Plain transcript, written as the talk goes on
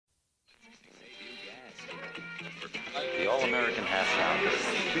all-American half pound,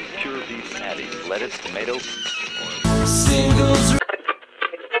 2 pure beef patties, lettuce, tomato. Singles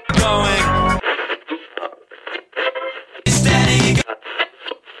going steady.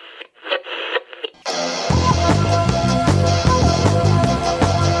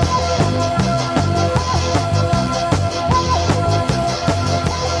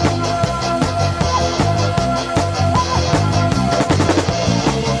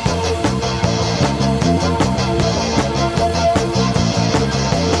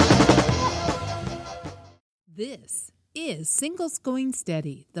 This is Singles Going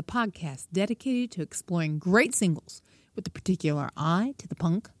Steady, the podcast dedicated to exploring great singles with a particular eye to the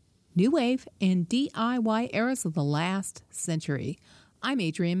punk, new wave, and DIY eras of the last century. I'm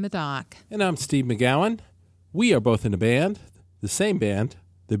Adrienne Maddock. And I'm Steve McGowan. We are both in a band, the same band,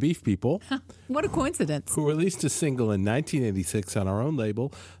 the Beef People, What a coincidence. who released a single in 1986 on our own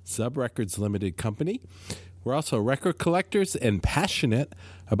label, Sub Records Limited Company. We're also record collectors and passionate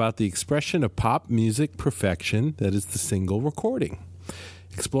about the expression of pop music perfection that is the single recording.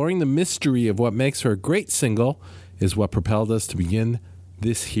 Exploring the mystery of what makes her a great single is what propelled us to begin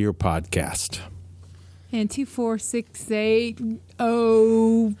this here podcast. And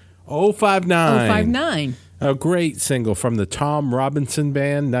 2468059. 059. A great single from the Tom Robinson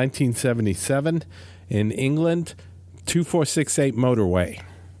Band, 1977. In England, 2468 Motorway.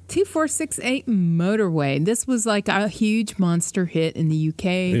 2468 Motorway. This was like a huge monster hit in the UK.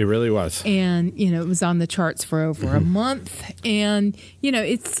 It really was. And, it was on the charts for over a month. And,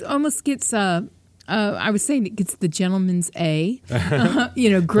 it's almost gets, I was saying it gets the gentleman's A,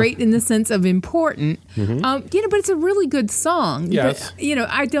 great in the sense of important. But it's a really good song. Yes. But,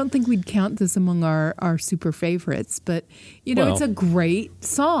 I don't think we'd count this among our super favorites. But, it's a great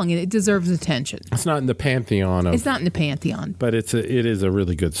song and it deserves attention. It's not in the pantheon of... It's not in the pantheon. But it is a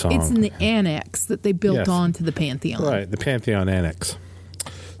really good song. It's in the annex that they built Yes. onto the pantheon. Right, the Pantheon Annex.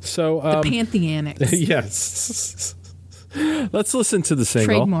 So, The Pantheonics. yes. Let's listen to the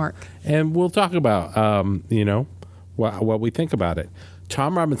single. Trademark. And we'll talk about, what we think about it.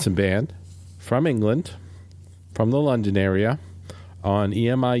 Tom Robinson Band from England, from the London area, on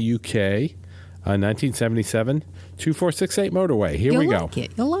EMI UK, 1977, 2468 Motorway. Here we go.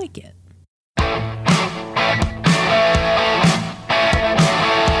 You'll like it.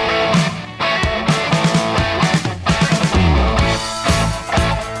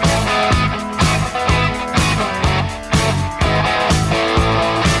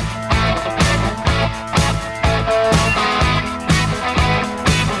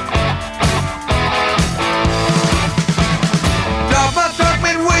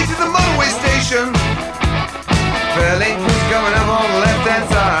 Fairlane crews coming up on the left-hand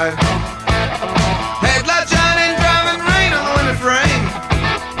side. Headlight shining, driving rain on the window frame.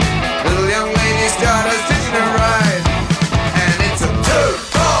 Little young lady started stitching her ride. And it's a 2, 4,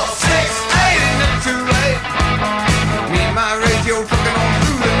 6, 8, ain't never too late. Me and my radio trucking on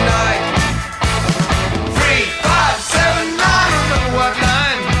through the night. 3, 5, 7, 9 on number what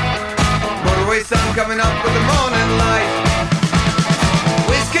line? Motorway sun coming up with the morning light.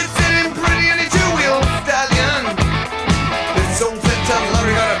 Whiskey sitting pretty in a two-wheel stallion. This old set-top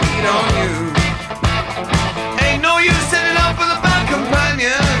lorry got a beat on you. Ain't no use setting up with a bad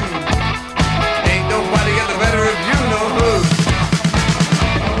companion. Ain't nobody got the better of you, no who.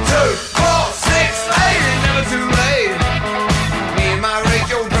 2, 4, 6, 8, ain't never too late. Me and my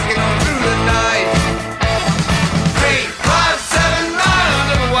radio trucking on through the night. 3, 5, 7, 9 on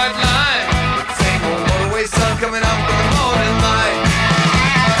the white line. Same old motorway.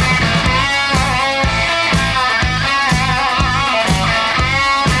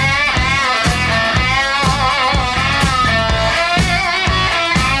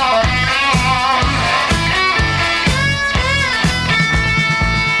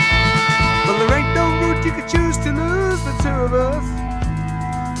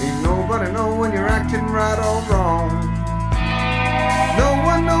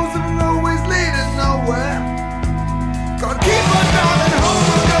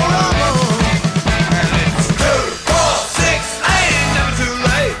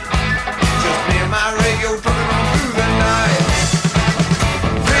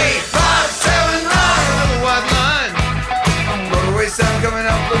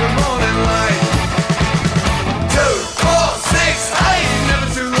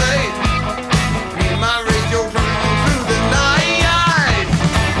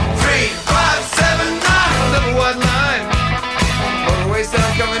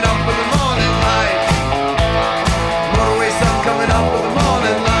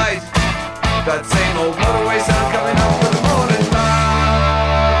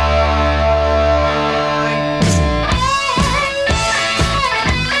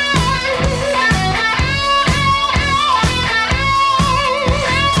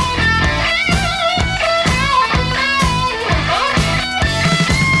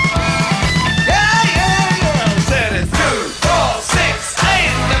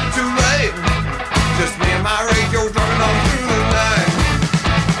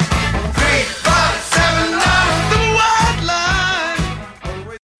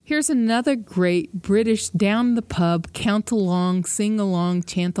 Here's another great British down the pub, count along, sing along,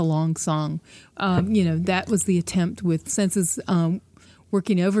 chant along song. That was the attempt with Senses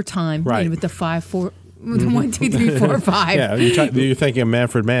working overtime, Right. with the 5-4. 1, 2, 3, 4, 5. Yeah, you're thinking of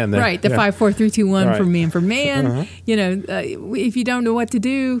Manfred Mann there. Right, the 5, 4, 3, 2, 1 Right. for Manfred Mann. If you don't know what to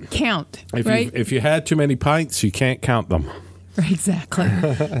do, count. If you had too many pints, you can't count them. Right, exactly.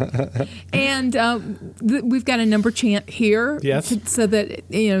 And we've got a number chant here. Yes. So that,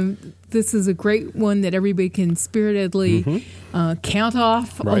 this is a great one that everybody can spiritedly count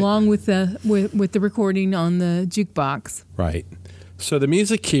off Right. along with the recording on the jukebox. Right. So the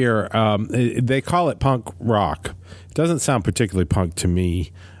music here, they call it punk rock. It doesn't sound particularly punk to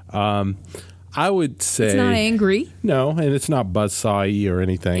me. I would say It's not angry. No, and it's not buzzsaw-y or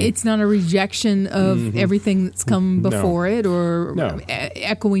anything. It's not a rejection of everything that's come before it, or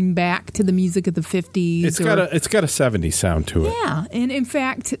echoing back to the music of the 50s. It's got a 70s sound to it. Yeah, and in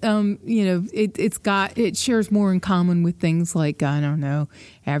fact, it shares more in common with things like, I don't know,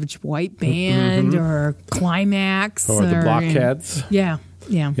 Average White Band or Climax Or the Blockheads. Yeah.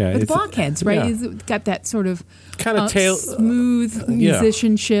 But the it's- Blockheads, right? yeah. It's got that sort of Kind of smooth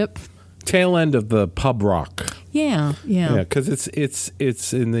musicianship. tail end of the pub rock. Yeah. Yeah, because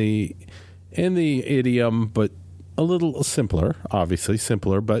it's in the idiom, but a little simpler. Obviously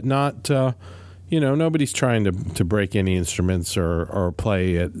simpler, but not. Nobody's trying to break any instruments or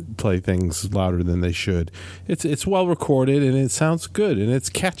play things louder than they should. It's well recorded and it sounds good and it's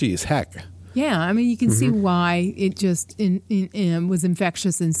catchy as heck. Yeah, I mean, you can see why it just was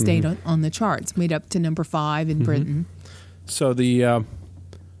infectious and stayed on the charts, made up to number 5 in Britain. So the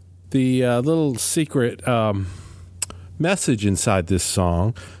little secret message inside this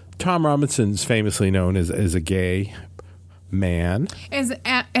song, Tom Robinson's famously known as a gay man. As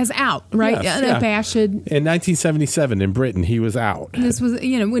out, right? Yes, Unabashed. In 1977 in Britain, he was out. This was,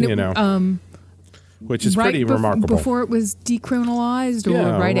 Which is right pretty remarkable. Before it was decriminalized, or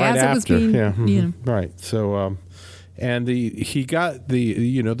Yeah, right as after. it was being, Right. So, and he got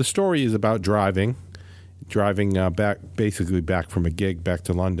the story is about driving back from a gig back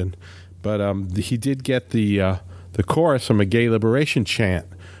to London, but he did get the chorus from a gay liberation chant,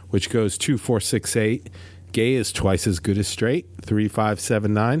 which goes 2, 4, 6, 8. Gay is twice as good as straight. 3, 5,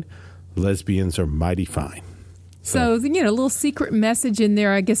 7, 9. Lesbians are mighty fine. So, a little secret message in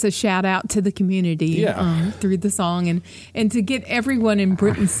there, I guess a shout out to the community through the song and to get everyone in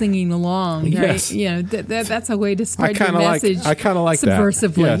Britain singing along, right? Yes. That's a way to spread your like message I kind of like that.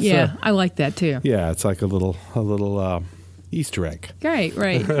 subversively. Yeah, I like that too. Yeah, it's like a little Easter egg. Right.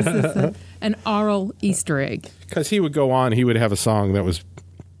 This is an oral Easter egg. Because he would go on, he would have a song that was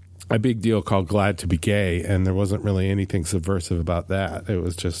a big deal called Glad to be Gay, and there wasn't really anything subversive about that. It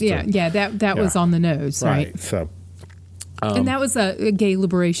was just... that was on the nose, right? So... and that was a gay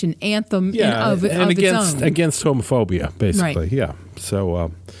liberation anthem of its own. Against homophobia, basically. Right. Yeah.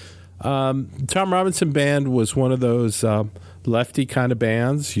 So Tom Robinson Band was one of those lefty kind of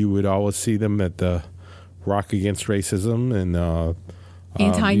bands. You would always see them at the Rock Against Racism and...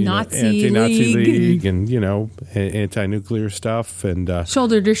 Anti-Nazi League and anti-nuclear stuff and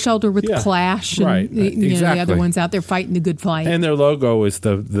shoulder to shoulder with Clash and right. the other ones out there fighting the good fight. And their logo is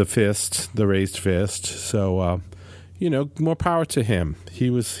the fist, the raised fist. So more power to him. He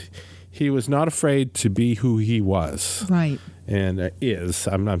was not afraid to be who he was. Right. And is.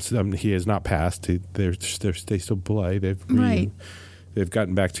 He has not passed. They still play. They've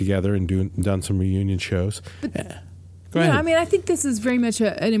gotten back together and done some reunion shows. Go ahead. I mean, I think this is very much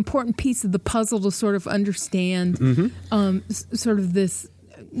an important piece of the puzzle to sort of understand sort of this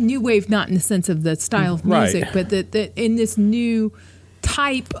new wave, not in the sense of the style of music, but that in this new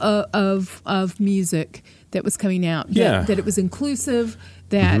type of music that was coming out, that it was inclusive,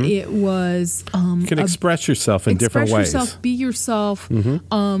 that it was... can express yourself in different ways. Express yourself, be yourself,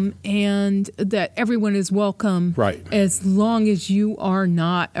 and that everyone is welcome as long as you are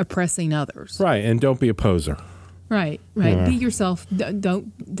not oppressing others. Right, and don't be a poser. Right. Yeah. Be yourself.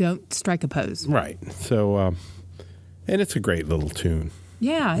 Don't strike a pose. Right. So, and it's a great little tune.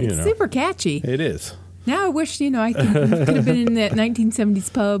 Yeah, it's super catchy. It is. Now I wish I could have been in that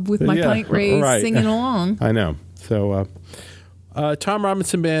 1970s pub with my pint raised singing along. I know. So, Tom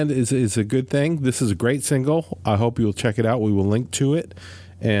Robinson Band is a good thing. This is a great single. I hope you'll check it out. We will link to it.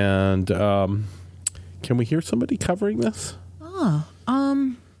 And can we hear somebody covering this?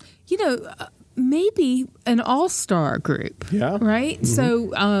 Maybe an all-star group. Yeah. Right? Mm-hmm.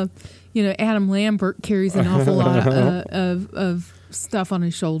 So, Adam Lambert carries an awful lot of stuff on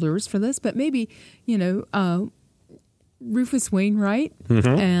his shoulders for this, but maybe, Rufus Wainwright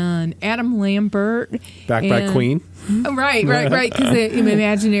and Adam Lambert. Back by Queen. Right. Because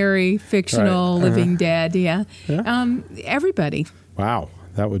imaginary, fictional, living dead. Yeah. Everybody. Wow.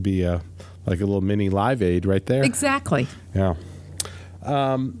 That would be like a little mini Live Aid right there. Exactly. Yeah.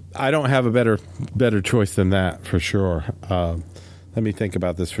 I don't have a better choice than that for sure. Let me think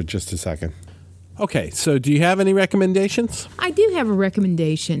about this for just a second. Okay, so do you have any recommendations? I do have a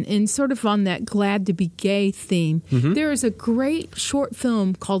recommendation, and sort of on that glad to be gay theme. There is a great short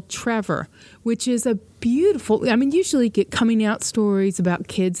film called Trevor, which is a beautiful, usually you get coming out stories about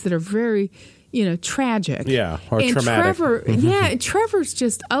kids that are very, tragic. Yeah, or and traumatic. Trevor's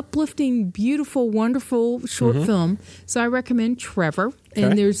just uplifting, beautiful, wonderful short film. So I recommend Trevor. Okay.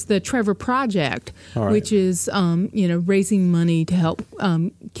 And there's the Trevor Project, All right. which is, raising money to help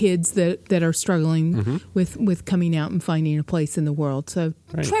kids that are struggling with coming out and finding a place in the world. So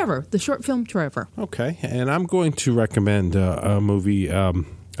Right. Trevor, the short film Trevor. Okay, and I'm going to recommend a movie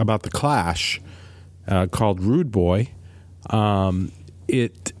about the Clash called Rude Boy.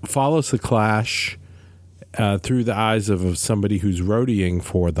 It follows the Clash through the eyes of somebody who's roadieing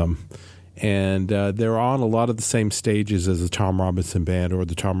for them. And they're on a lot of the same stages as the Tom Robinson Band, or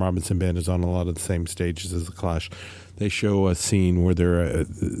the Tom Robinson Band is on a lot of the same stages as the Clash. They show a scene where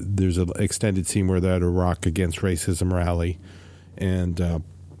there's an extended scene where they're at a Rock Against Racism rally. And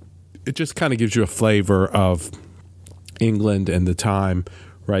it just kind of gives you a flavor of England and the time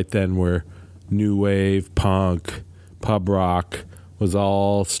right then where new wave, punk, pub rock was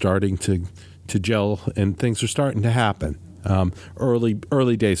all starting to gel, and things are starting to happen.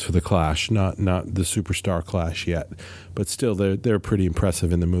 Early days for the Clash, not the superstar Clash yet, but still they're pretty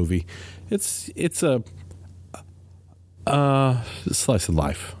impressive in the movie. It's a slice of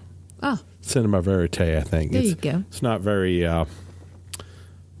life. Oh, Cinema verite, I think. There you go. It's not very,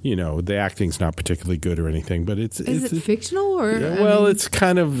 the acting's not particularly good or anything, but it's is it fictional or? it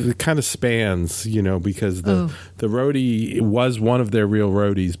kind of spans, because the roadie was one of their real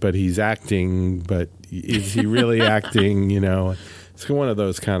roadies, but he's acting, but is he really acting? It's one of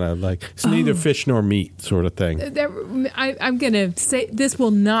those kind of like it's neither fish nor meat sort of thing. I'm going to say this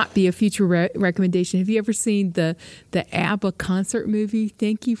will not be a future recommendation. Have you ever seen the ABBA concert movie,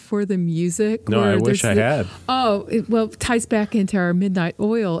 Thank You for the Music? No, I wish I had. Oh, it ties back into our Midnight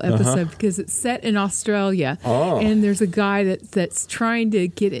Oil episode because it's set in Australia. Oh. And there's a guy that's trying to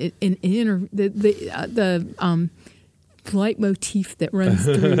get an interview. The leitmotif that runs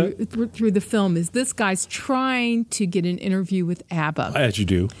through the film is this guy's trying to get an interview with ABBA. As you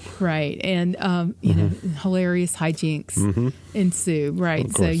do. Right. And, hilarious hijinks ensue.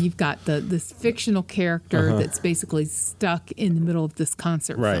 Right. So you've got this fictional character that's basically stuck in the middle of this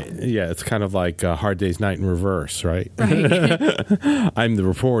concert Right. film. Yeah. It's kind of like Hard Day's Night in reverse, right? Right. I'm the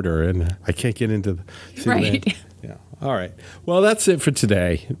reporter and I can't get into the Right. Yeah. All right. Well, that's it for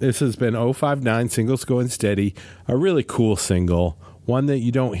today. This has been 059 Singles Going Steady, a really cool single, one that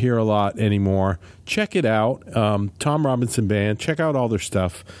you don't hear a lot anymore. Check it out. Tom Robinson Band. Check out all their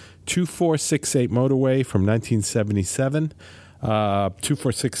stuff. 2468 Motorway from 1977.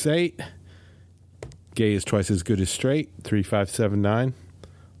 2468. Gay is twice as good as straight. 3579.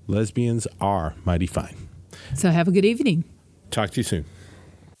 Lesbians are mighty fine. So have a good evening. Talk to you soon.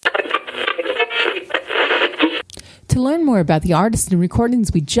 To learn more about the artists and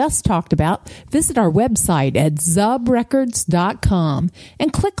recordings we just talked about, visit our website at zubrecords.com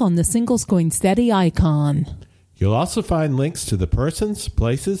and click on the Singles Going Steady icon. You'll also find links to the persons,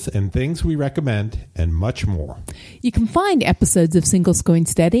 places, and things we recommend, and much more. You can find episodes of Singles Going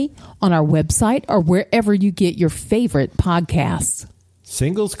Steady on our website or wherever you get your favorite podcasts.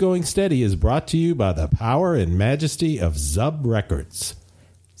 Singles Going Steady is brought to you by the power and majesty of Zub Records.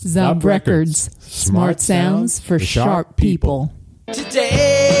 Zub Records. Smart sounds for sharp people.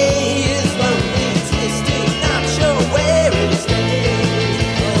 Today